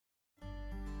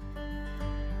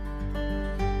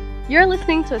You're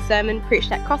listening to a sermon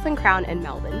preached at Cross and Crown in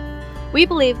Melbourne. We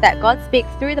believe that God speaks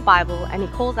through the Bible and He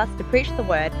calls us to preach the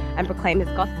Word and proclaim His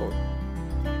gospel.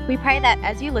 We pray that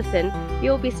as you listen,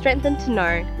 you will be strengthened to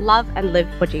know, love and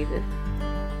live for Jesus.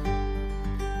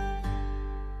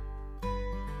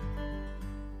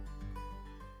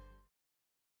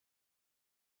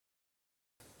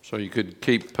 So you could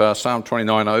keep Psalm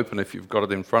 29 open if you've got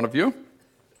it in front of you.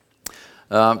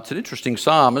 It's an interesting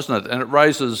psalm, isn't it? And it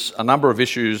raises a number of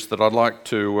issues that I'd like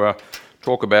to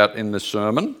talk about in this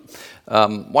sermon.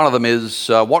 One of them is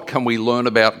what can we learn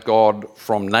about God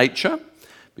from nature?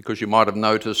 Because you might have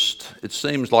noticed it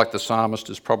seems like the psalmist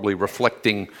is probably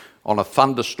reflecting on a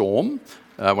thunderstorm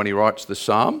when he writes this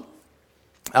psalm.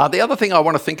 The other thing I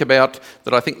want to think about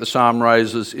that I think the psalm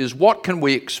raises is what can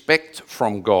we expect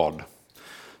from God?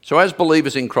 So as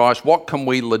believers in Christ, what can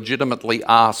we legitimately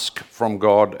ask from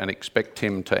God and expect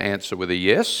Him to answer with a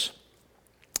yes?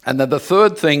 And then the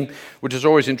third thing, which is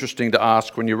always interesting to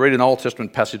ask when you read an Old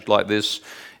Testament passage like this,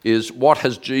 is what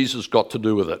has Jesus got to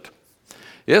do with it?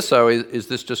 Yeah, so is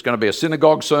this just going to be a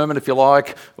synagogue sermon, if you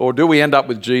like, or do we end up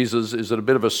with Jesus? Is it a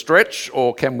bit of a stretch,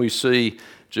 or can we see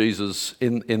Jesus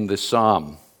in this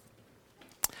psalm?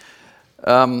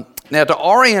 Now, to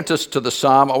orient us to the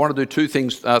psalm, I want to do two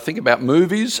things. Think about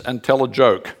movies and tell a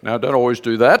joke. Now, I don't always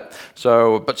do that,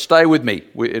 but stay with me.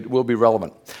 It will be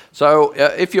relevant. So,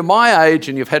 if you're my age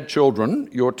and you've had children,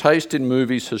 your taste in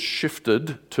movies has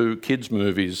shifted to kids'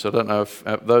 movies. I don't know if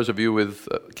those of you with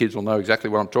kids will know exactly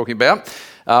what I'm talking about.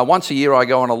 Once a year, I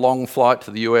go on a long flight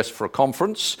to the US for a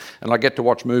conference, and I get to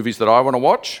watch movies that I want to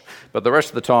watch. But the rest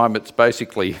of the time, it's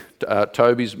basically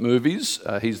Toby's movies.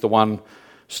 He's the one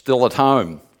still at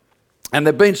home. And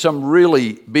there have been some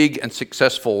really big and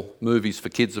successful movies for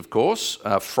kids, of course.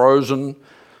 Frozen,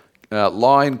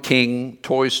 Lion King,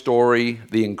 Toy Story,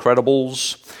 The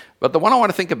Incredibles. But the one I want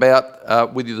to think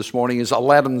about with you this morning is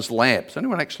Aladdin's Lamp. Has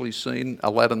anyone actually seen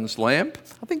Aladdin's Lamp?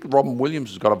 I think Robin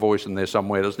Williams has got a voice in there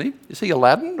somewhere, doesn't he? Is he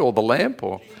Aladdin or the lamp?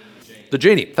 Or the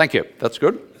genie. Thank you. That's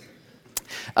good.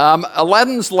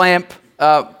 Aladdin's Lamp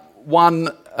won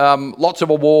lots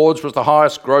of awards, was the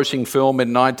highest grossing film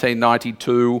in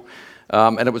 1992.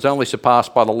 And it was only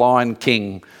surpassed by The Lion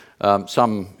King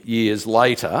some years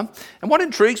later. And what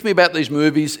intrigues me about these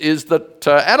movies is that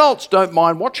adults don't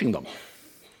mind watching them,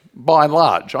 by and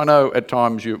large. I know at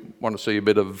times you want to see a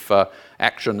bit of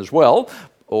action as well,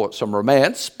 or some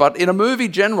romance, but in a movie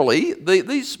generally,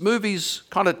 these movies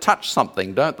kind of touch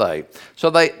something, don't they? So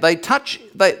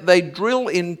they drill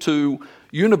into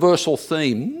universal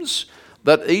themes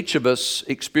that each of us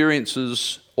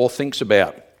experiences or thinks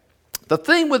about. The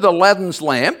theme with Aladdin's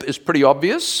lamp is pretty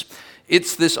obvious.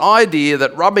 It's this idea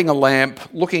that rubbing a lamp,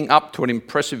 looking up to an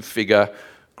impressive figure,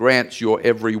 grants your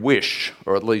every wish,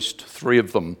 or at least three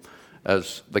of them,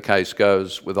 as the case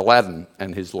goes with Aladdin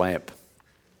and his lamp.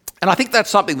 And I think that's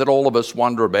something that all of us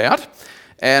wonder about.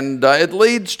 And it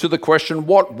leads to the question,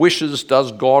 what wishes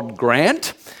does God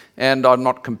grant? And I'm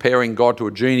not comparing God to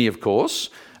a genie, of course,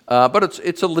 but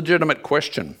it's a legitimate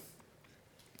question.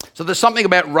 So there's something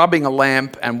about rubbing a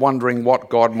lamp and wondering what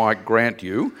God might grant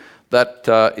you that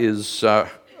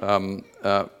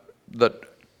that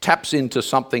taps into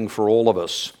something for all of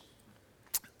us.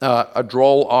 A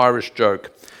droll Irish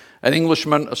joke. An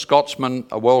Englishman, a Scotsman,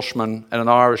 a Welshman and an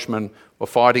Irishman were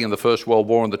fighting in the First World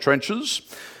War in the trenches,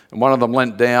 and one of them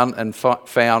leant down and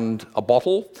found a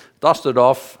bottle, dusted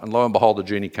off, and lo and behold, the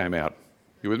genie came out.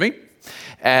 You with me?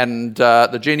 And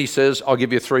the genie says, I'll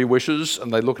give you 3 wishes.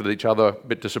 And they look at each other a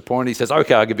bit disappointed. He says,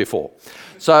 okay, I'll give you 4.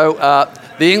 So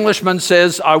the Englishman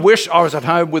says, I wish I was at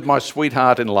home with my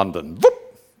sweetheart in London.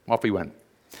 Whoop! Off he went.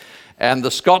 And the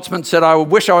Scotsman said, I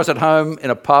wish I was at home in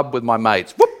a pub with my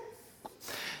mates. Whoop!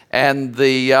 And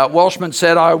the Welshman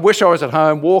said, I wish I was at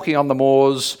home walking on the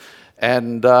moors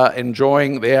and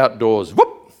enjoying the outdoors.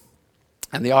 Whoop!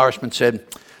 And the Irishman said,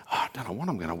 I don't know what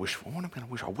I'm going to wish for.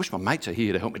 I wish my mates are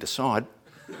here to help me decide.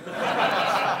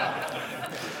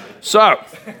 So,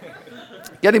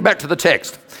 getting back to the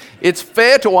text. It's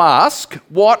fair to ask,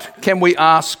 what can we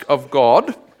ask of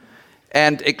God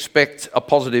and expect a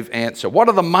positive answer? What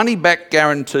are the money-back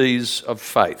guarantees of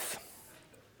faith?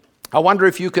 I wonder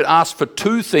if you could ask for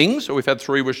 2 things. So we've had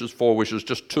 3 wishes, 4 wishes,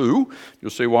 just 2.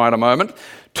 You'll see why in a moment.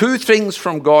 2 things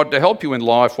from God to help you in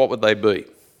life, what would they be?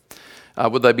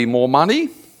 Would they be more money?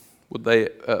 Would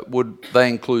they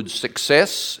include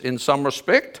success in some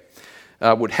respect?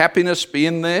 Would happiness be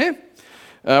in there?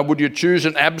 Would you choose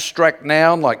an abstract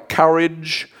noun like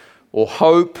courage or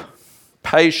hope,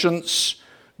 patience,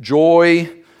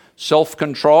 joy,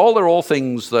 self-control? They're all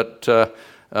things that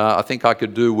I think I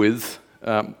could do with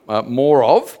more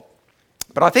of.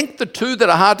 But I think the two that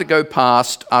are hard to go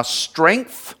past are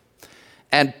strength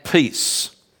and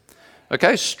peace.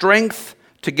 Okay, strength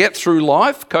to get through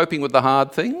life, coping with the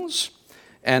hard things,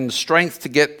 and strength to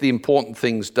get the important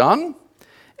things done,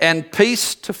 and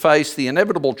peace to face the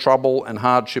inevitable trouble and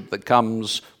hardship that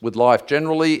comes with life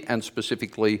generally and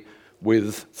specifically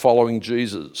with following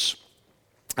Jesus.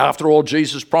 After all,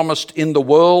 Jesus promised, in the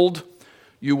world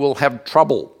you will have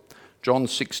trouble. John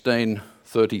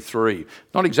 16:33.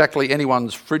 Not exactly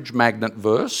anyone's fridge magnet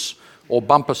verse or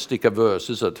bumper sticker verse,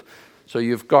 is it? So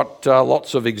you've got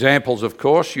lots of examples, of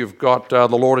course. You've got the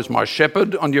Lord is my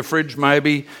shepherd on your fridge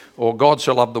maybe, or God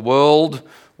so loved the world,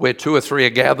 where two or three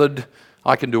are gathered.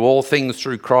 I can do all things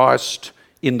through Christ.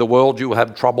 In the world you will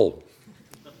have trouble.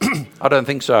 I don't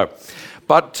think so.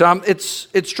 But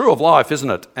it's true of life, isn't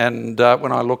it? And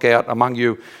when I look out among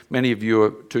you, many of you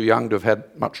are too young to have had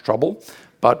much trouble.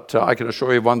 But I can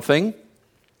assure you one thing,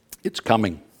 it's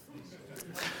coming.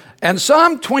 And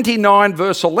Psalm 29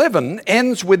 verse 11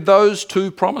 ends with those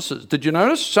two promises. Did you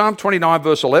notice? Psalm 29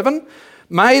 verse 11,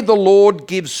 may the Lord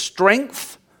give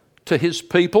strength to his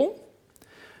people.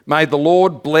 May the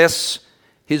Lord bless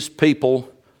his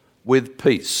people with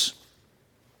peace.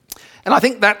 And I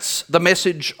think that's the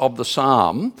message of the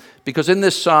psalm, because in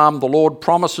this psalm, the Lord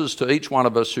promises to each one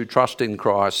of us who trust in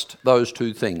Christ those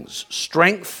two things,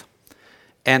 strength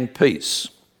and peace.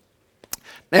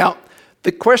 Now,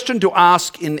 the question to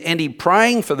ask in any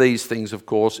praying for these things, of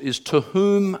course, is to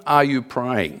whom are you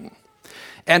praying?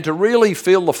 And to really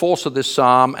feel the force of this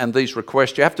psalm and these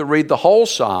requests, you have to read the whole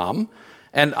psalm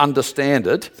and understand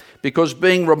it, because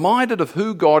being reminded of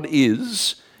who God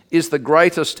is the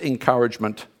greatest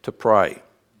encouragement to pray.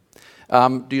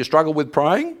 Do you struggle with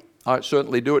praying? I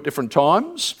certainly do at different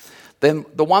times. Then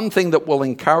the one thing that will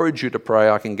encourage you to pray,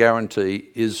 I can guarantee,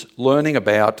 is learning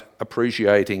about,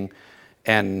 appreciating,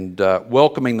 and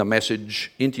welcoming the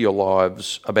message into your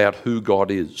lives about who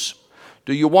God is.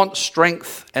 Do you want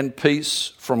strength and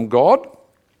peace from God?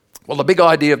 Well, the big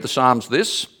idea of the Psalm's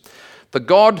this: the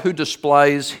God who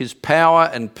displays his power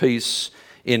and peace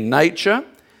in nature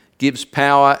gives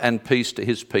power and peace to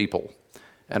his people,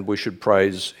 and we should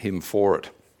praise him for it.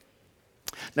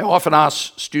 Now, I often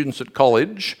ask students at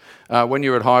college, when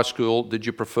you're at high school, did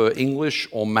you prefer English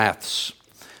or maths?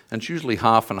 And it's usually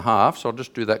half and half, so I'll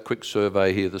just do that quick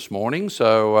survey here this morning.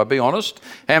 So be honest.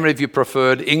 How many of you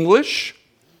preferred English?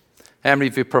 How many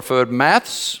of you preferred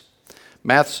maths?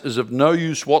 Maths is of no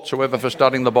use whatsoever for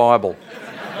studying the Bible.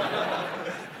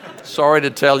 Sorry to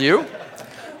tell you.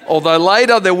 Although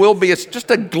later there will be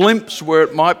just a glimpse where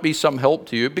it might be some help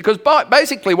to you, because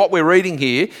basically what we're reading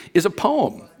here is a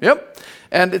poem. Yep.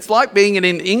 And it's like being in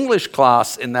an English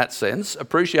class in that sense,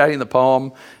 appreciating the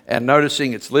poem and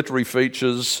noticing its literary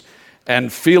features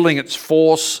and feeling its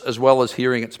force as well as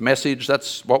hearing its message.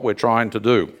 That's what we're trying to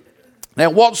do. Now,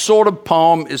 what sort of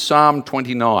poem is Psalm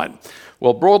 29?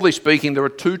 Well, broadly speaking, there are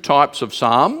two types of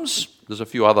psalms. There's a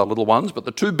few other little ones, but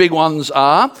the two big ones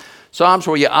are psalms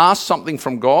where you ask something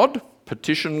from God,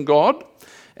 petition God,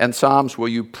 and psalms where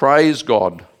you praise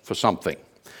God for something.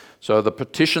 So the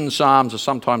petition psalms are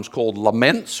sometimes called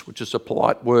laments, which is a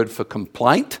polite word for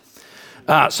complaint.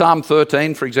 Psalm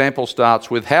 13, for example,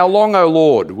 starts with, "How long, O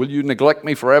Lord, will you neglect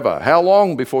me forever? How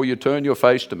long before you turn your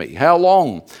face to me? How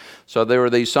long?" So there are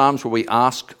these psalms where we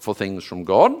ask for things from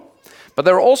God. But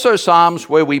there are also psalms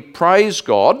where we praise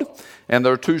God, and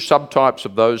there are two subtypes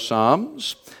of those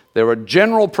psalms. There are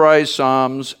general praise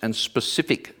psalms and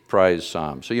specific praise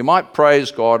psalms. So you might praise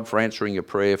God for answering your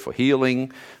prayer for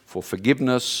healing, for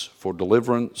forgiveness, for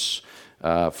deliverance,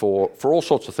 for all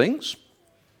sorts of things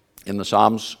in the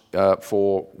Psalms,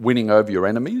 for winning over your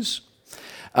enemies.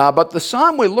 But the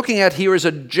psalm we're looking at here is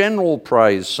a general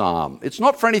praise psalm. It's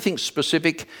not for anything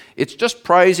specific. It's just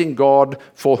praising God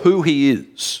for who he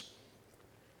is.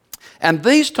 And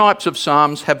these types of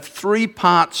psalms have three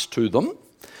parts to them.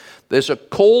 There's a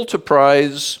call to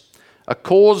praise, a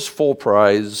cause for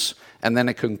praise, and then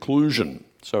a conclusion.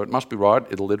 So it must be right,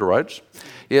 it alliterates.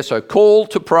 Yeah, so call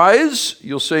to praise,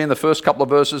 you'll see in the first couple of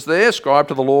verses there, ascribe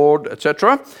to the Lord,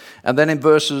 etc. And then in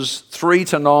verses 3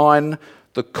 to 9,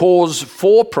 the cause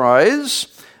for praise,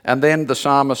 and then the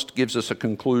psalmist gives us a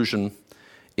conclusion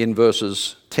in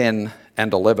verses 10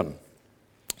 and 11.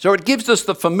 So it gives us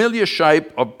the familiar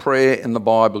shape of prayer in the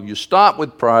Bible. You start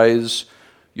with praise,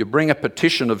 you bring a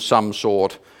petition of some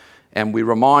sort, and we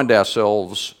remind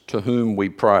ourselves to whom we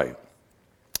pray.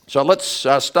 So let's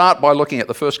start by looking at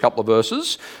the first couple of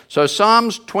verses. So Psalm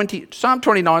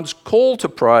 29's call to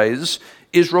praise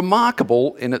is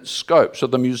remarkable in its scope. So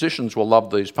the musicians will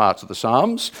love these parts of the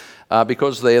Psalms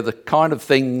because they're the kind of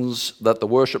things that the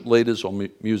worship leaders or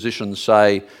musicians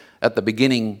say at the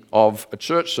beginning of a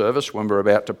church service when we're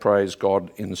about to praise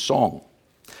God in song.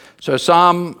 So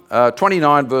Psalm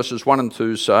 29 verses 1 and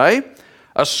 2 say,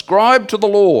 "Ascribe to the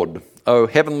Lord, O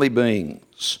heavenly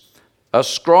beings.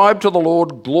 Ascribe to the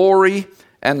Lord glory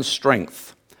and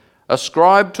strength.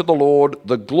 Ascribe to the Lord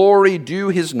the glory due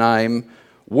his name.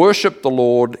 Worship the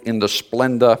Lord in the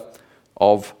splendor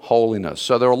of holiness."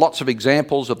 So there are lots of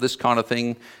examples of this kind of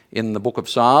thing in the book of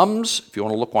Psalms. If you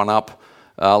want to look one up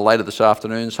later this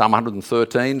afternoon, Psalm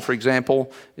 113, for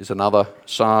example, is another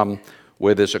psalm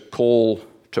where there's a call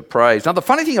to praise. Now, the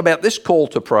funny thing about this call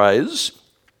to praise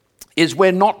is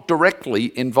we're not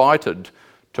directly invited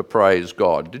to praise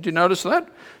God. Did you notice that?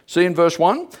 See in verse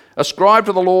 1, "Ascribe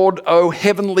to the Lord, O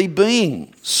heavenly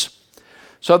beings."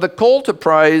 So the call to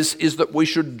praise is that we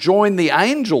should join the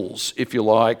angels, if you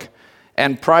like,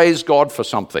 and praise God for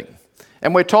something.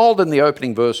 And we're told in the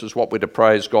opening verses what we're to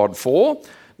praise God for,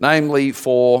 namely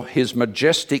for his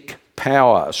majestic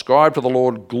power. Ascribe to the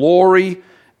Lord glory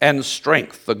and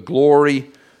strength, the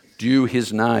glory due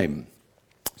his name.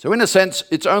 So in a sense,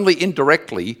 it's only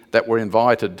indirectly that we're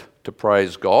invited to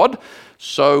praise God.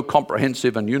 So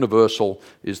comprehensive and universal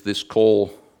is this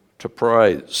call to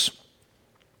praise.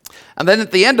 And then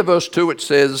at the end of verse 2 it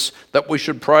says that we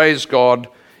should praise God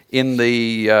in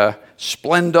the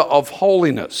splendor of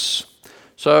holiness.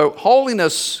 So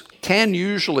holiness can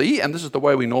usually, and this is the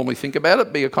way we normally think about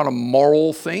it, be a kind of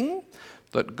moral thing,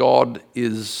 that God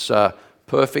is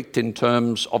perfect in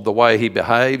terms of the way he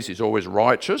behaves, he's always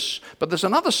righteous. But there's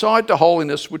another side to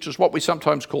holiness, which is what we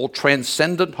sometimes call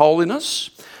transcendent holiness,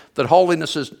 that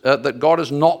holiness is that God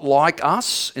is not like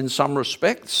us in some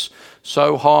respects.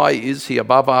 So high is he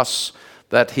above us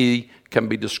that he can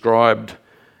be described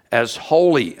as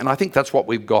holy. And I think that's what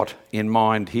we've got in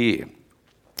mind here.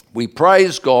 We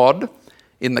praise God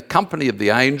in the company of the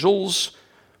angels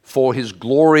for his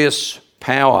glorious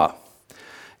power.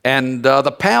 And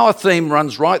the power theme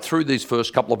runs right through these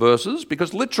first couple of verses,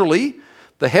 because literally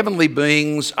the heavenly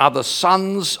beings are the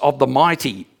sons of the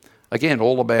mighty. Again,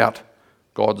 all about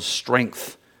God's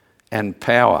strength and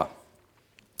power.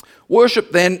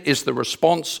 Worship then is the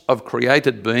response of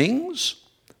created beings,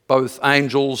 both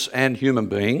angels and human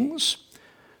beings,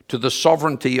 to the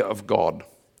sovereignty of God.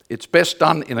 It's best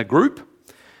done in a group,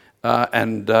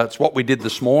 and it's what we did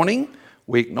this morning.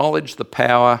 We acknowledge the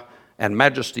power and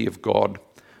majesty of God.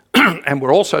 And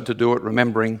we're also to do it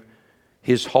remembering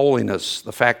his holiness,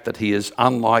 the fact that he is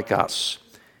unlike us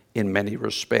in many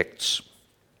respects.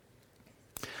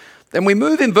 Then we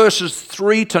move in verses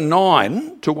 3 to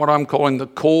 9 to what I'm calling the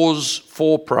cause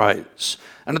for praise.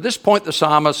 And at this point, the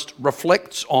psalmist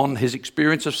reflects on his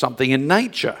experience of something in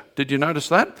nature. Did you notice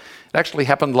that? It actually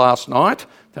happened last night.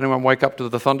 Did anyone wake up to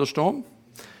the thunderstorm?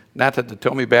 Nat had to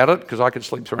tell me about it because I could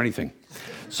sleep through anything.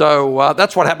 So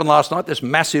that's what happened last night, this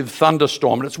massive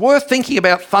thunderstorm. And it's worth thinking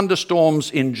about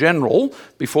thunderstorms in general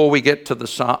before we get to the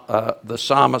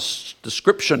psalmist's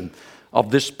description of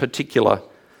this particular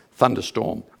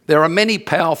thunderstorm. There are many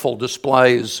powerful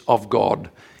displays of God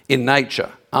in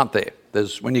nature, aren't there?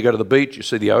 When you go to the beach, you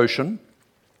see the ocean.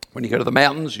 When you go to the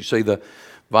mountains, you see the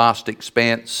vast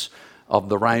expanse of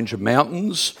the range of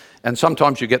mountains. And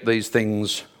sometimes you get these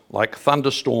things like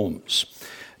thunderstorms.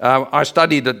 I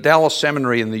studied at Dallas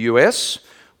Seminary in the US,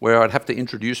 where I'd have to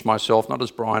introduce myself not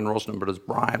as Brian Rosner, but as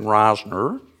Brian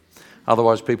Rosner.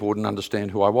 Otherwise, people wouldn't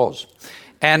understand who I was.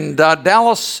 And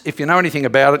Dallas, if you know anything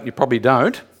about it, and you probably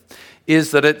don't,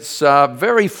 is that it's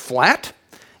very flat,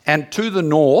 and to the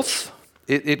north,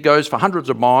 it goes for hundreds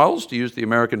of miles, to use the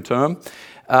American term,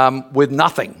 with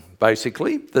nothing,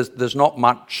 basically. There's not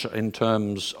much in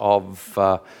terms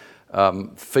of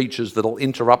features that'll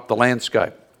interrupt the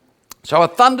landscape. So a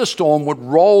thunderstorm would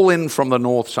roll in from the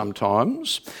north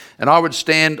sometimes, and I would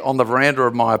stand on the veranda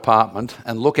of my apartment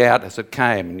and look out as it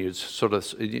came. And you sort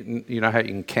of, you know how you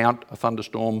can count a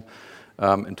thunderstorm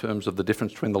in terms of the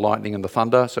difference between the lightning and the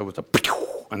thunder. So it was a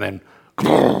and then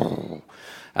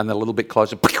a little bit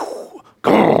closer,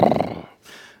 and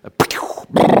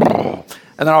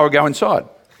then I would go inside.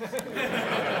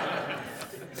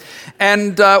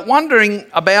 And wondering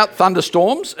about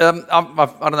thunderstorms, I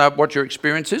don't know what your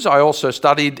experience is. I also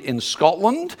studied in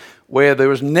Scotland, where there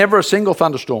was never a single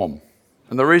thunderstorm.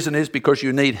 And the reason is because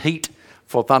you need heat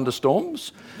for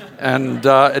thunderstorms, and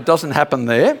it doesn't happen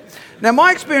there. Now,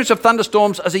 my experience of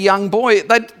thunderstorms as a young boy,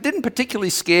 they didn't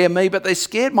particularly scare me, but they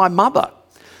scared my mother.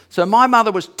 So my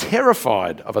mother was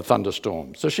terrified of a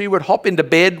thunderstorm. So she would hop into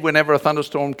bed whenever a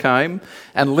thunderstorm came,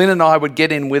 and Lynn and I would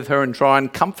get in with her and try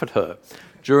and comfort her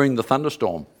during the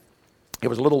thunderstorm. It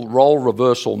was a little role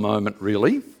reversal moment,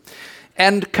 really.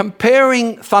 And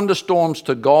comparing thunderstorms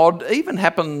to God even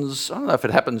happens, I don't know if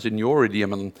it happens in your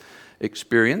idiom and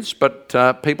experience,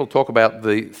 but people talk about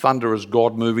the thunder as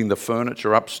God moving the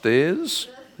furniture upstairs.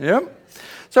 Yeah.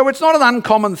 So it's not an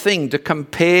uncommon thing to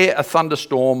compare a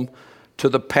thunderstorm to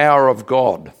the power of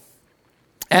God.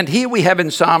 And here we have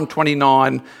in Psalm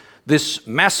 29 this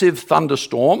massive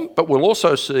thunderstorm, but we'll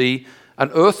also see an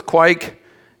earthquake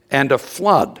and a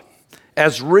flood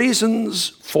as reasons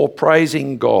for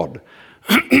praising God.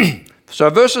 So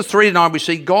verses 3 to 9, we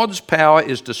see God's power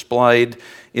is displayed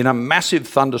in a massive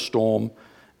thunderstorm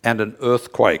and an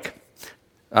earthquake.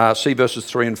 See verses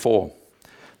 3 and 4.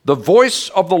 The voice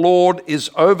of the Lord is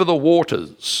over the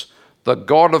waters. The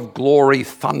God of glory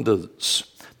thunders.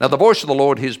 Now the voice of the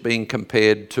Lord is being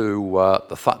compared to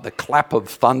the clap of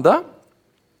thunder,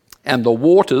 and the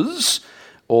waters,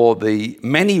 or the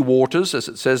many waters, as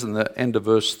it says in the end of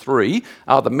verse 3,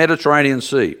 are the Mediterranean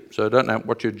Sea. So I don't know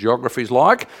what your geography is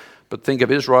like, but think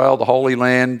of Israel, the Holy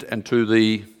Land, and to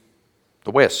the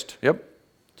west. Yep,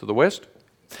 to the west.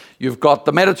 You've got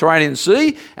the Mediterranean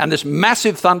Sea, and this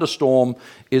massive thunderstorm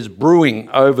is brewing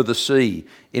over the sea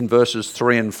in verses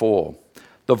 3 and 4.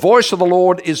 The voice of the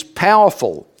Lord is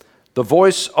powerful. The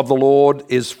voice of the Lord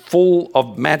is full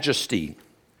of majesty.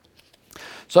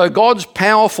 So God's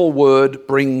powerful word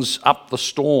brings up the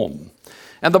storm.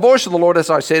 And the voice of the Lord, as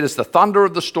I said, is the thunder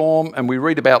of the storm, and we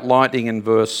read about lightning in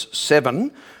verse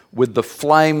 7 with the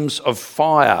flames of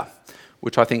fire,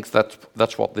 which I think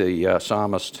that's what the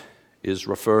psalmist is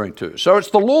referring to. So it's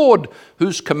the Lord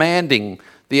who's commanding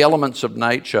the elements of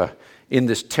nature in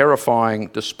this terrifying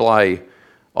display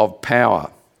of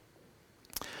power.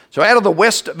 So out of the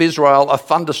west of Israel, a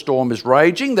thunderstorm is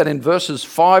raging. Then in verses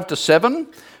 5 to 7,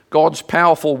 God's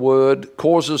powerful word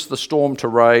causes the storm to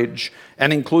rage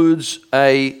and includes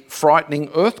a frightening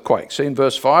earthquake. See in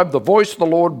verse 5, the voice of the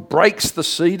Lord breaks the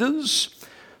cedars.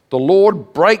 The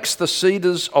Lord breaks the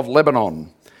cedars of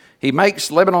Lebanon. He makes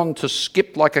Lebanon to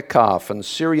skip like a calf and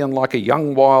Syrian like a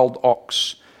young wild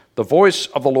ox. The voice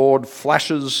of the Lord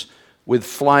flashes with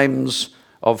flames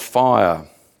of fire.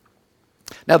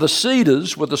 Now the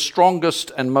cedars were the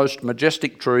strongest and most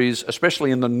majestic trees,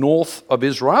 especially in the north of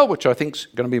Israel, which I think is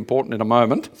going to be important in a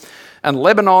moment. And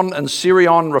Lebanon and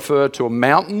Syrian refer to a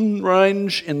mountain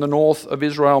range in the north of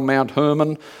Israel, Mount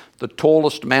Hermon, the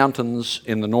tallest mountains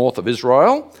in the north of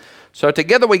Israel. So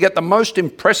together we get the most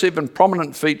impressive and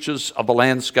prominent features of the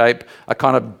landscape are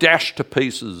kind of dashed to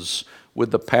pieces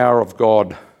with the power of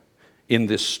God in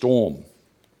this storm.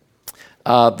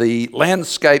 The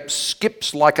landscape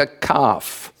skips like a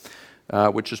calf,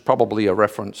 which is probably a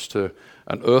reference to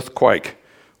an earthquake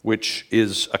which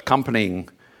is accompanying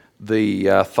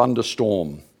the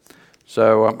thunderstorm.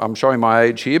 So I'm showing my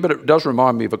age here, but it does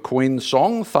remind me of a Queen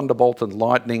song, Thunderbolt and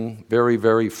Lightning, very,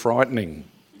 very frightening.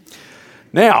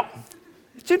 Now,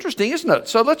 it's interesting, isn't it?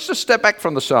 So let's just step back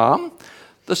from the psalm.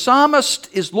 The psalmist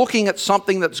is looking at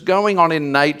something that's going on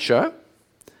in nature,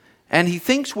 and he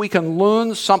thinks we can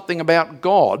learn something about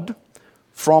God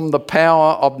from the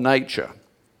power of nature.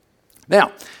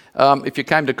 Now, if you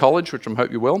came to college, which I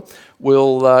hope you will,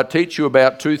 we'll teach you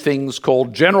about two things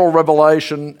called general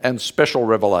revelation and special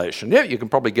revelation. Yeah, you can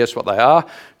probably guess what they are.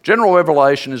 General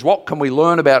revelation is what can we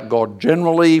learn about God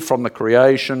generally from the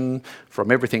creation,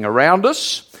 from everything around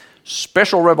us.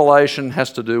 Special revelation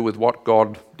has to do with what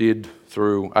God did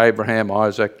through Abraham,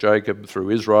 Isaac, Jacob,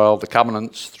 through Israel, the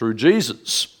covenants, through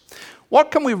Jesus.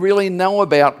 What can we really know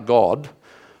about God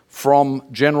from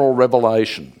general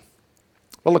revelation?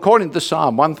 Well, according to the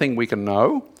psalm, one thing we can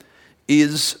know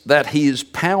is that he is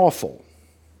powerful.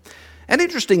 And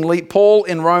interestingly, Paul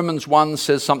in Romans 1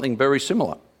 says something very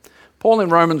similar. Paul in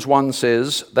Romans 1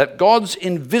 says that God's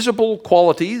invisible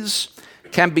qualities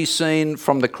can be seen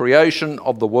from the creation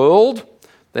of the world.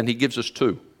 Then he gives us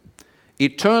two: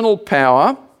 eternal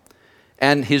power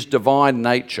and his divine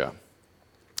nature.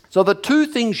 So the two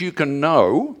things you can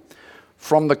know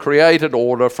from the created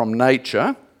order, from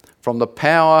nature, from the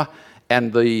power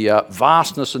and the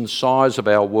vastness and size of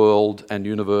our world and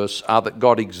universe, are that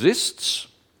God exists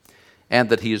and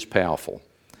that he is powerful.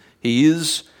 He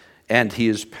is, and he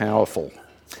is powerful.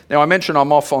 Now, I mentioned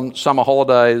I'm off on summer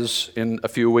holidays in a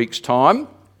few weeks' time,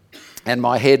 and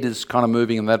my head is kind of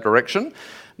moving in that direction.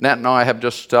 Nat and I have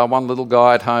just one little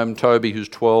guy at home, Toby, who's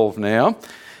 12 now.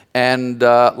 And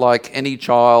like any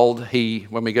child,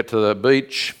 when we get to the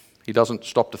beach, he doesn't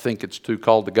stop to think it's too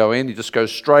cold to go in. He just goes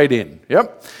straight in.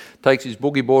 Yep. Takes his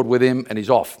boogie board with him and he's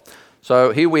off.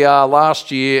 So here we are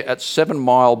last year at 7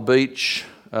 Mile Beach.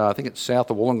 I think it's south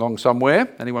of Wollongong somewhere.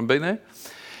 Anyone been there?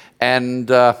 And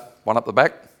one up the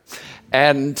back.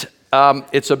 And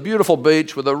it's a beautiful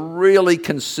beach with a really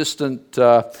consistent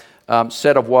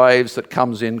set of waves that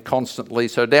comes in constantly.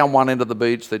 So down one end of the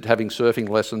beach, they're having surfing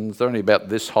lessons. They're only about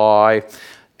this high,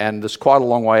 and there's quite a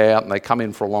long way out, and they come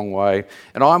in for a long way.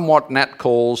 And I'm what Nat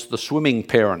calls the swimming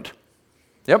parent.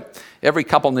 Yep, every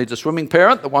couple needs a swimming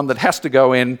parent, the one that has to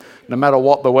go in no matter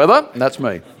what the weather, and that's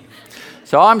me.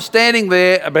 So I'm standing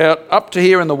there about up to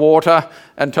here in the water,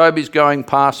 and Toby's going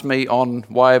past me on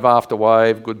wave after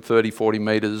wave, good 30, 40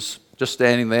 metres, just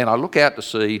standing there, and I look out to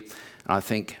sea, and I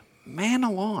think, man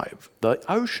alive, the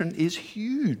ocean is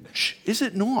huge, is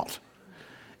it not?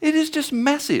 It is just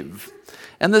massive.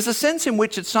 And there's a sense in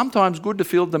which it's sometimes good to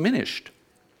feel diminished.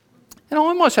 And I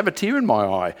almost have a tear in my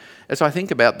eye as I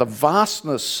think about the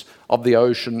vastness of the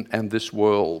ocean and this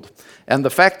world, and the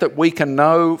fact that we can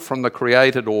know from the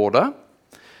created order,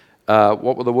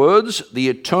 what were the words? The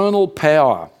eternal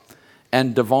power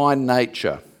and divine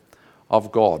nature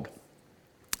of God.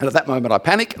 And at that moment I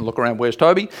panic and look around, where's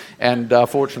Toby? And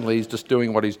fortunately he's just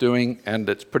doing what he's doing, and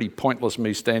it's pretty pointless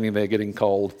me standing there getting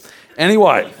cold.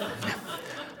 Anyway,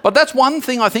 but that's one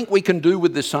thing I think we can do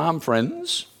with this psalm,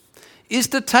 friends, is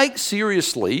to take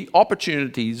seriously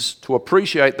opportunities to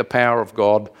appreciate the power of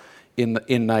God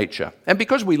in nature. And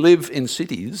because we live in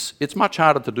cities, it's much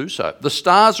harder to do so. The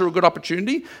stars are a good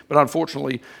opportunity, but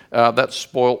unfortunately that's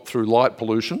spoilt through light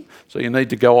pollution, so you need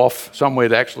to go off somewhere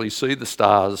to actually see the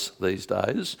stars these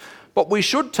days. But we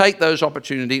should take those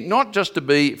opportunities not just to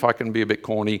be, if I can be a bit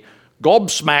corny,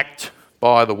 gobsmacked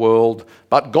by the world,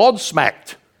 but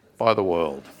God-smacked by the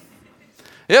world.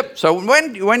 Yep, so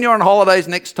when you're on holidays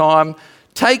next time,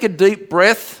 take a deep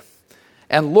breath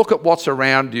and look at what's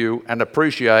around you and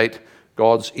appreciate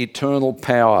God's eternal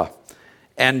power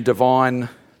and divine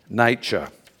nature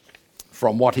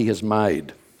from what he has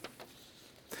made.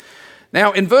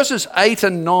 Now, in verses 8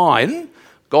 and 9,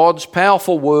 God's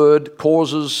powerful word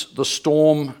causes the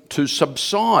storm to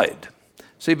subside.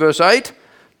 See verse 8?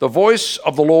 The voice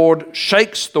of the Lord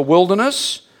shakes the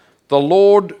wilderness. The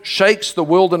Lord shakes the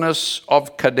wilderness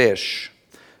of Kadesh.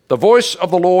 The voice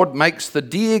of the Lord makes the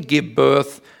deer give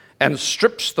birth and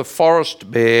strips the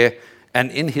forest bare, and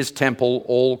in his temple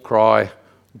all cry,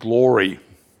 glory.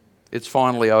 It's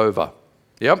finally over.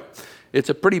 Yep, it's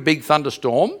a pretty big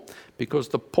thunderstorm because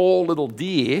the poor little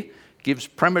deer gives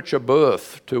premature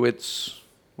birth to its,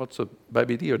 what's a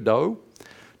baby deer, doe?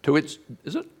 To its,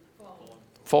 is it?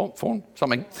 Fawn?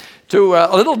 Something. To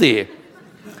a little deer.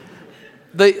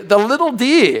 The little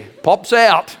deer pops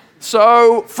out.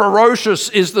 So ferocious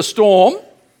is the storm,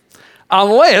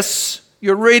 unless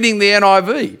you're reading the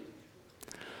NIV.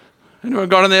 Anyone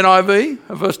got an NIV?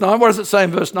 Verse 9? What does it say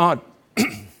in verse 9?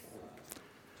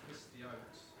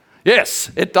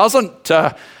 Yes, it doesn't.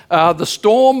 The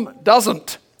storm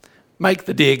doesn't make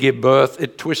the deer give birth.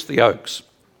 It twists the oaks.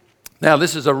 Now,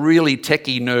 this is a really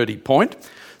techie, nerdy point,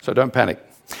 so don't panic.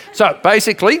 So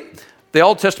basically, the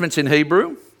Old Testament's in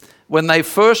Hebrew. When they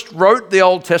first wrote the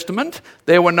Old Testament,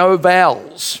 there were no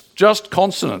vowels, just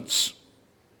consonants.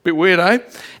 Bit weird, eh?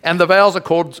 And the vowels are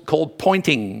called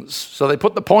pointings. So they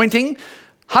put the pointing,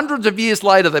 hundreds of years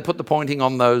later they put the pointing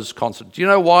on those consonants. Do you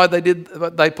know why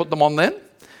they put them on then?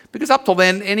 Because up till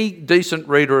then, any decent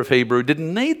reader of Hebrew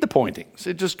didn't need the pointings.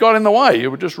 It just got in the way.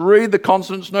 You would just read the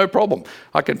consonants, no problem.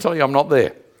 I can tell you I'm not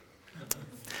there.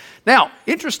 Now,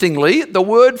 interestingly, the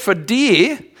word for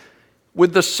deer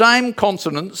with the same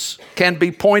consonants can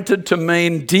be pointed to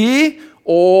mean deer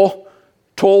or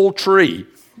tall tree.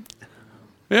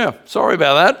 Yeah, sorry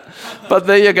about that, but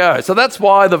there you go. So that's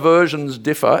why the versions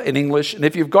differ in English, and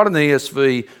if you've got an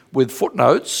ESV with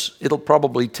footnotes, it'll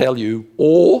probably tell you,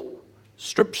 or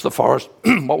strips the forest,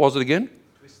 what was it again?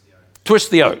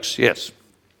 Twist the oaks, yes.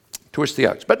 Twist the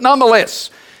oaks. But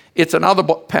nonetheless, it's another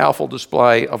powerful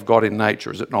display of God in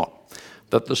nature, is it not?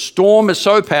 That the storm is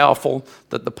so powerful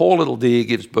that the poor little deer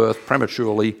gives birth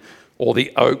prematurely, or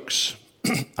the oaks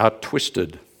are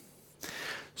twisted.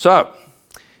 So,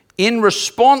 in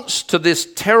response to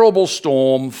this terrible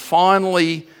storm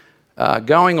finally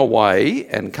going away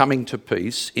and coming to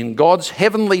peace, in God's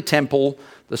heavenly temple,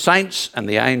 the saints and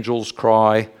the angels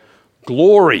cry,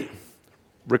 glory,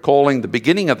 recalling the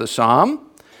beginning of the psalm,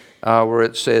 where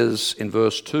it says in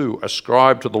verse 2,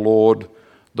 ascribe to the Lord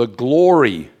the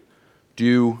glory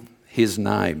due his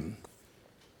name.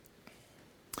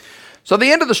 So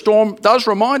the end of the storm does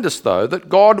remind us, though, that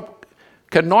God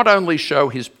can not only show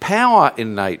his power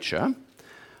in nature,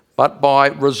 but by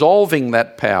resolving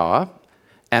that power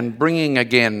and bringing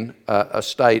again a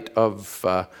state of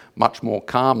much more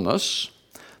calmness,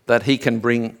 that he can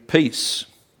bring peace.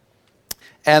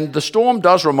 And the storm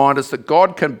does remind us that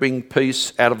God can bring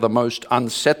peace out of the most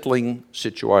unsettling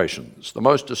situations, the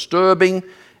most disturbing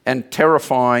and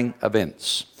terrifying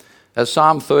events. As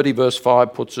Psalm 30 verse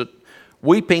 5 puts it,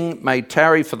 weeping may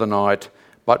tarry for the night,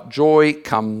 but joy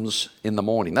comes in the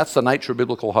morning. That's the nature of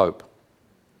biblical hope.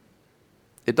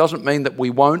 It doesn't mean that we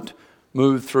won't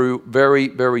move through very,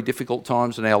 very difficult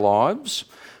times in our lives,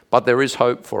 but there is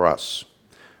hope for us.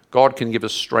 God can give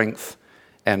us strength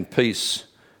and peace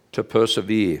to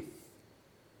persevere.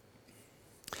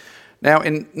 Now,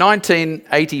 in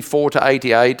 1984 to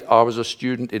 88, I was a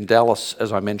student in Dallas,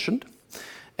 as I mentioned,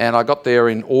 and I got there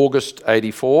in August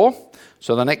 84.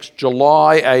 So the next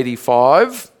July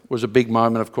 85 was a big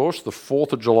moment, of course, the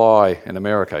 4th of July in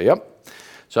America, yep.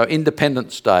 So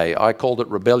Independence Day, I called it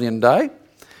Rebellion Day.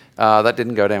 That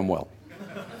didn't go down well.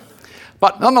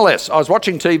 But nonetheless, I was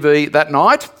watching TV that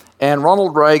night, and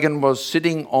Ronald Reagan was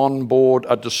sitting on board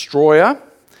a destroyer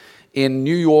in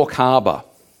New York Harbour.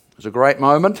 It was a great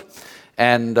moment.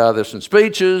 And there's some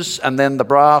speeches, and then the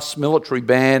brass military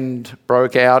band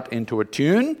broke out into a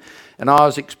tune, and I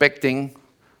was expecting,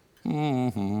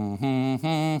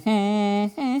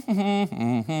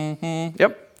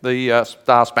 yep, the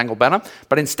Star Spangled Banner.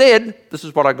 But instead, this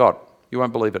is what I got. You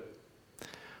won't believe it.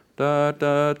 Da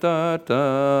da da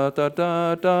da da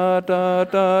da da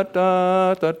da da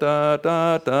da da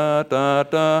da da da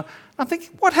da. I'm thinking,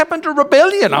 what happened to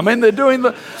rebellion? I mean, they're doing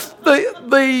the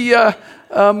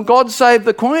God Save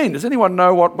the Queen. Does anyone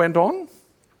know what went on?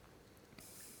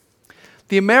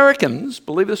 The Americans,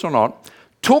 believe this or not,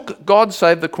 took God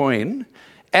Save the Queen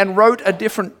and wrote a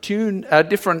different tune,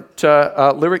 different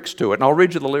lyrics to it. And I'll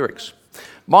read you the lyrics.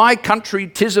 My country,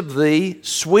 'tis of thee,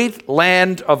 sweet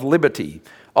land of liberty.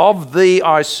 Of thee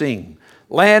I sing.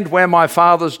 Land where my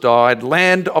fathers died,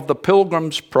 land of the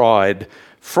pilgrim's pride.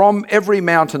 From every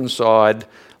mountainside,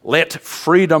 let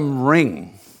freedom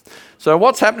ring. So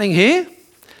what's happening here?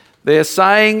 They're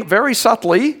saying very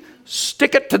subtly,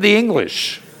 stick it to the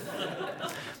English.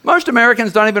 Most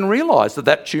Americans don't even realise that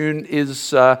that tune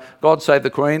is God Save the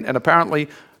Queen, and apparently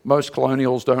most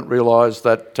colonials don't realise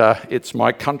that it's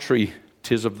my country,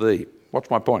 'tis of thee. What's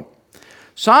my point?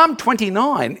 Psalm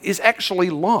 29 is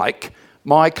actually like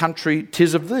my country,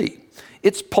 'tis of thee.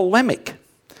 It's polemic.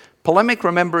 Polemic,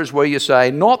 remember, is where you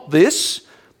say, not this,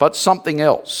 but something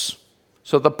else.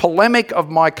 So the polemic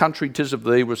of my country, 'tis of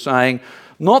thee was saying,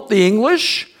 not the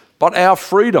English, but our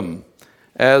freedom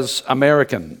as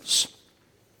Americans.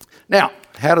 Now,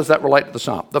 how does that relate to the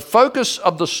psalm? The focus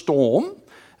of the storm,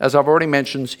 as I've already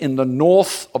mentioned, is in the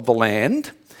north of the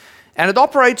land, and it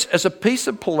operates as a piece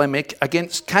of polemic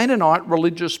against Canaanite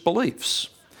religious beliefs.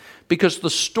 Because the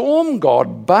storm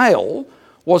god, Baal,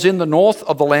 was in the north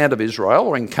of the land of Israel,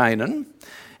 or in Canaan,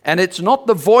 and it's not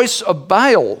the voice of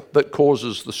Baal that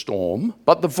causes the storm,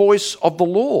 but the voice of the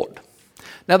Lord.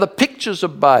 Now, the pictures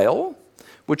of Baal,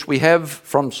 which we have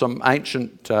from some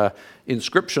ancient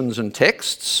inscriptions and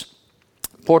texts,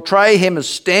 portray him as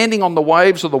standing on the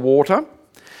waves of the water,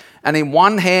 and in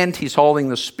one hand he's holding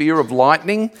the spear of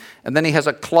lightning, and then he has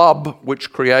a club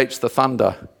which creates the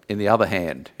thunder in the other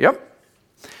hand. Yep.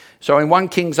 So in 1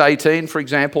 Kings 18, for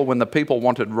example, when the people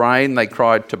wanted rain, they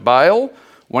cried to Baal.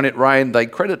 When it rained, they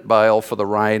credit Baal for the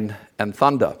rain and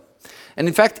thunder. And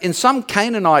in fact, in some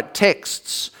Canaanite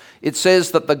texts, it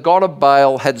says that the god of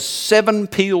Baal had 7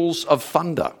 peals of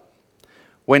thunder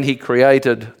when he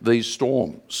created these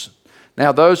storms.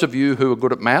 Now, those of you who are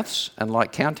good at maths and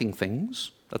like counting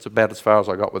things, that's about as far as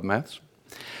I got with maths.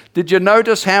 Did you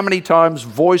notice how many times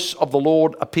voice of the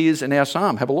Lord appears in our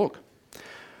psalm? Have a look.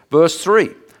 Verse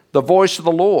 3, the voice of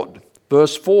the Lord.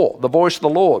 Verse 4, the voice of the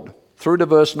Lord. Through to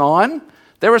verse 9,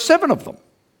 there are 7 of them.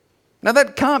 Now,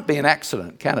 that can't be an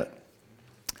accident, can it?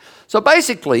 So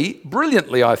basically,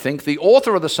 brilliantly, I think, the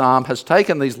author of the psalm has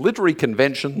taken these literary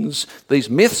conventions, these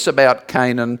myths about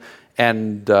Canaan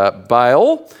and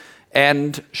Baal,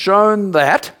 and shown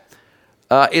that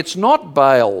it's not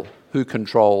Baal who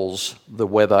controls the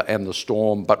weather and the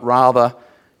storm, but rather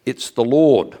it's the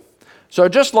Lord. So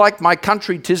just like my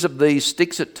country, 'tis of thee,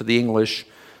 sticks it to the English,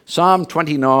 Psalm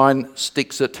 29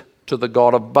 sticks it to the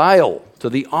god of Baal, to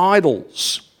the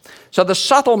idols. So the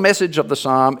subtle message of the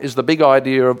psalm is the big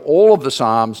idea of all of the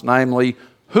psalms, namely,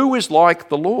 who is like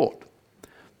the Lord?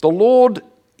 The Lord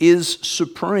is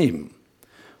supreme.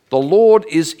 The Lord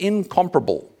is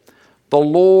incomparable. The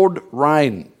Lord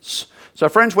reigns. So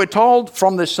friends, we're told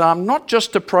from this psalm not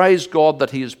just to praise God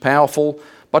that he is powerful,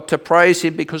 but to praise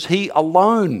him because he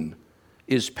alone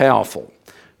is powerful.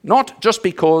 Not just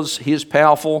because he is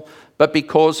powerful, but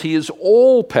because he is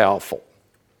all-powerful.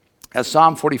 As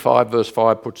Psalm 45 verse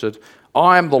 5 puts it,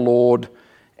 I am the Lord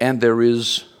and there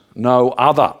is no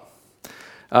other.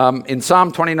 In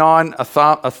Psalm 29,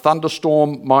 a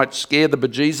thunderstorm might scare the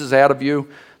bejesus out of you.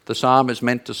 The psalm is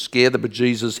meant to scare the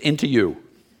bejesus into you.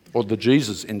 or the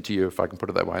Jesus into you, if I can put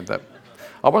it that way.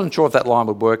 I wasn't sure if that line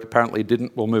would work. Apparently it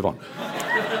didn't. We'll move on.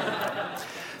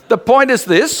 The point is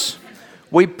this: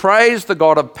 we praise the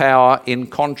God of power in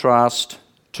contrast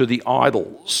to the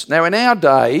idols. Now, in our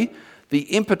day, the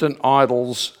impotent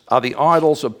idols are the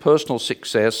idols of personal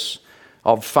success,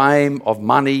 of fame, of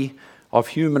money, of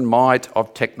human might,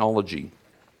 of technology.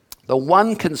 The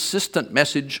one consistent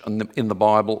message in the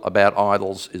Bible about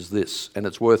idols is this, and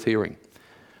it's worth hearing.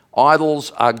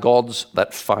 Idols are gods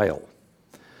that fail.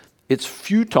 It's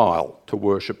futile to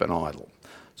worship an idol.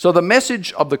 So the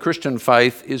message of the Christian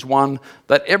faith is one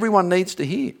that everyone needs to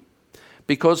hear,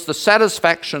 because the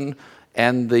satisfaction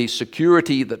and the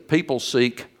security that people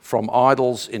seek from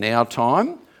idols in our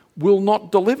time will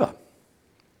not deliver.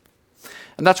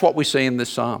 And that's what we see in this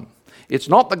psalm. It's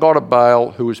not the God of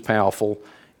Baal who is powerful,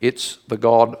 it's the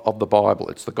God of the Bible.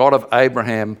 It's the God of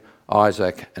Abraham,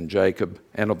 Isaac, and Jacob,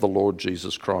 and of the Lord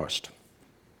Jesus Christ.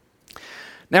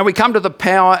 Now we come to the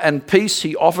power and peace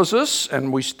he offers us,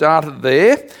 and we started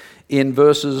there in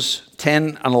verses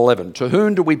 10 and 11. To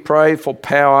whom do we pray for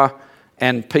power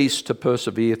and peace to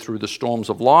persevere through the storms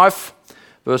of life?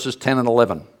 Verses 10 and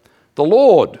 11. The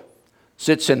Lord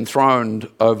sits enthroned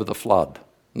over the flood,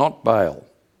 not Baal.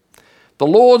 The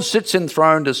Lord sits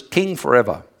enthroned as king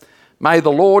forever. May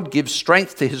the Lord give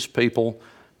strength to his people.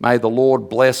 May the Lord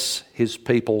bless his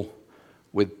people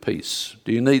with peace.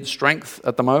 Do you need strength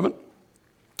at the moment?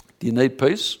 Do you need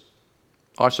peace?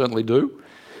 I certainly do.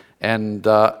 And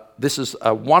this is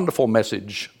a wonderful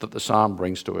message that the psalm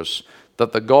brings to us,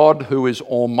 that the God who is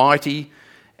almighty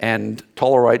and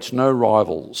tolerates no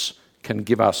rivals can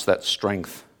give us that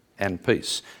strength and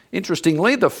peace.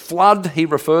 Interestingly, the flood he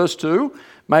refers to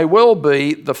may well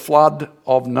be the flood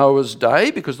of Noah's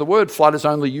day, because the word flood is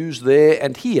only used there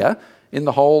and here in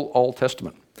the whole Old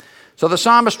Testament. So the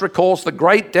psalmist recalls the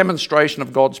great demonstration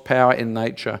of God's power in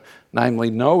nature, namely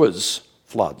Noah's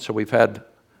flood. So we've had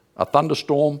a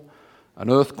thunderstorm, an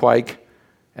earthquake,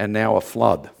 and now a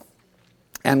flood.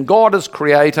 And God, as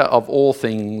creator of all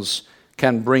things,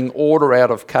 can bring order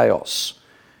out of chaos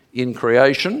in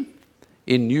creation,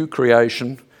 in new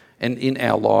creation, and in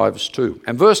our lives too.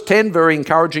 And verse 10 very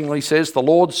encouragingly says, the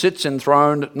Lord sits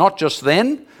enthroned not just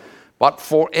then, but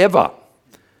forever.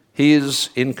 He is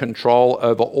in control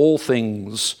over all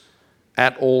things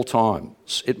at all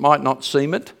times. It might not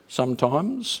seem it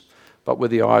sometimes, but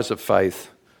with the eyes of faith,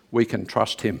 we can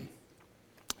trust him.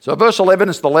 So verse 11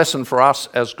 is the lesson for us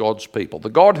as God's people. The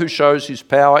God who shows his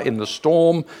power in the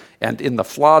storm and in the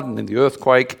flood and in the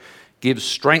earthquake gives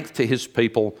strength to his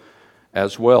people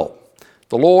as well.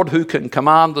 The Lord who can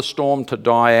command the storm to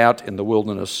die out in the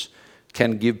wilderness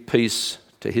can give peace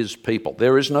to his people.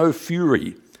 There is no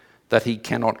fury that he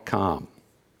cannot calm.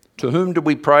 To whom do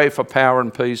we pray for power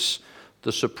and peace?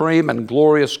 The supreme and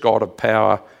glorious God of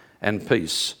power and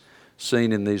peace,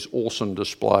 seen in these awesome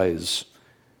displays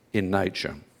in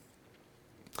nature.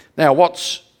 Now,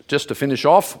 just to finish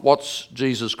off, what's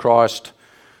Jesus Christ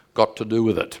got to do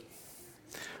with it?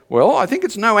 Well, I think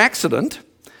it's no accident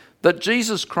that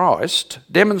Jesus Christ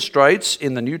demonstrates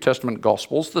in the New Testament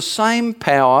Gospels the same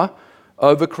power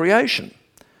over creation.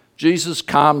 Jesus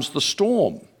calms the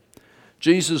storm.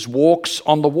 Jesus walks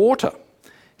on the water.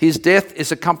 His death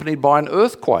is accompanied by an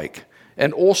earthquake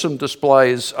and awesome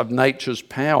displays of nature's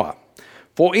power.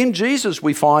 For in Jesus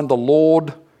we find the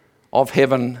Lord of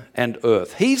heaven and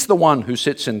earth. He's the one who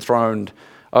sits enthroned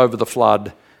over the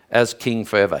flood as king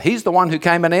forever. He's the one who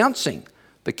came announcing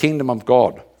the kingdom of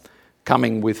God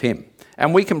coming with him.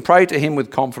 And we can pray to him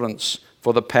with confidence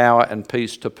for the power and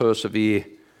peace to persevere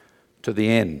to the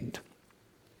end.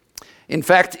 In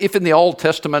fact, if in the Old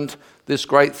Testament this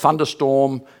great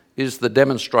thunderstorm is the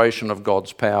demonstration of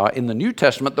God's power, in the New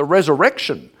Testament the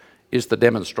resurrection is the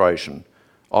demonstration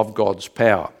of God's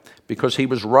power, because he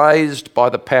was raised by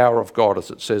the power of God, as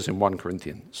it says in 1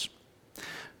 Corinthians.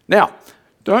 Now,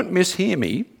 don't mishear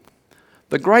me.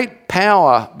 The great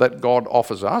power that God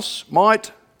offers us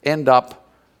might end up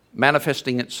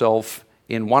manifesting itself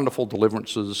in wonderful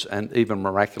deliverances and even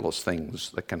miraculous things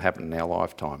that can happen in our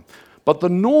lifetime. But the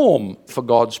norm for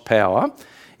God's power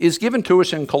is given to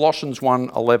us in Colossians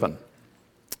 1:11.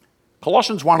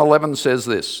 Colossians 1:11 says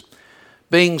this,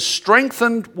 being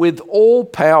strengthened with all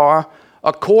power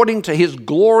according to his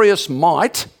glorious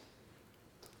might,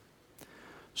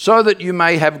 so that you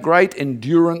may have great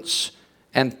endurance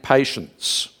and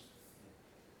patience.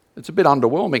 It's a bit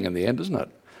underwhelming in the end, isn't it?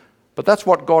 But that's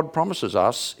what God promises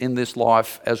us in this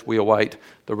life as we await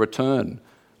the return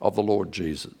of the Lord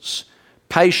Jesus.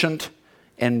 Patient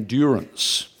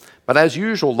endurance. But as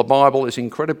usual, the Bible is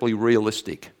incredibly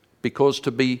realistic, because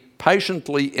to be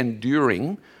patiently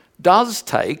enduring does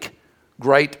take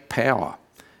great power.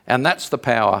 And that's the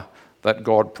power that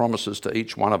God promises to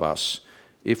each one of us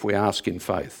if we ask in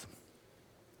faith.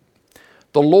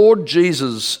 The Lord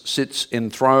Jesus sits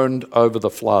enthroned over the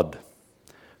flood.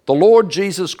 The Lord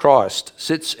Jesus Christ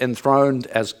sits enthroned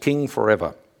as King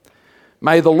forever.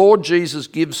 May the Lord Jesus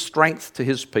give strength to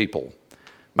his people.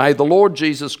 May the Lord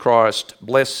Jesus Christ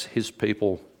bless his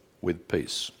people with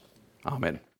peace. Amen.